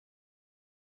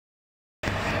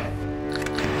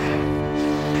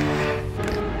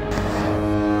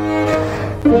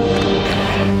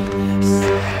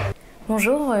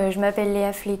Bonjour, je m'appelle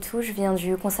Léa Fleytoux, je viens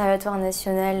du Conservatoire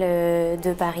national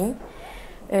de Paris.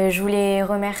 Je voulais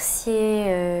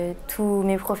remercier tous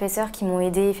mes professeurs qui m'ont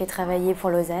aidée et fait travailler pour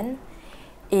Lausanne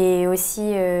et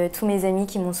aussi tous mes amis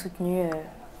qui m'ont soutenue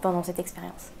pendant cette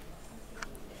expérience.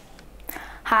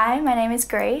 Hi, my name is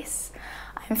Grace.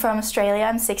 I'm from Australia,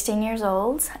 I'm 16 years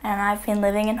old and I've been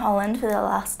living in Holland for the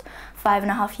last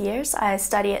 5.5 years. I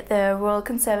study at the Royal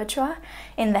Conservatoire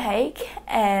in The Hague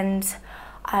and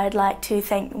I'd like to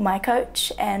thank my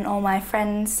coach and all my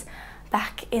friends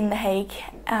back in The Hague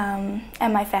and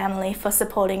my family for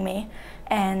supporting me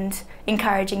and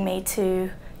encouraging me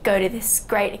to go to this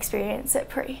great experience at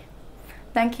Prix.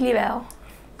 Dankjewel wel.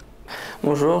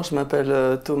 Bonjour, je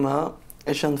m'appelle Thomas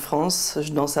et je viens de France,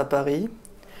 je danse à Paris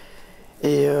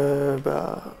et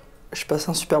je passe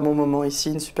un super bon moment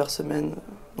ici, une super semaine,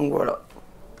 donc voilà.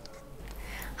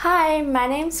 Hi, my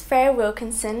name's Freya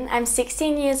Wilkinson. I'm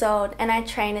 16 years old and I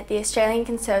train at the Australian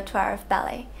Conservatoire of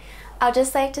Ballet. I'd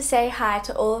just like to say hi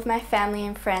to all of my family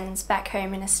and friends back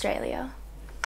home in Australia.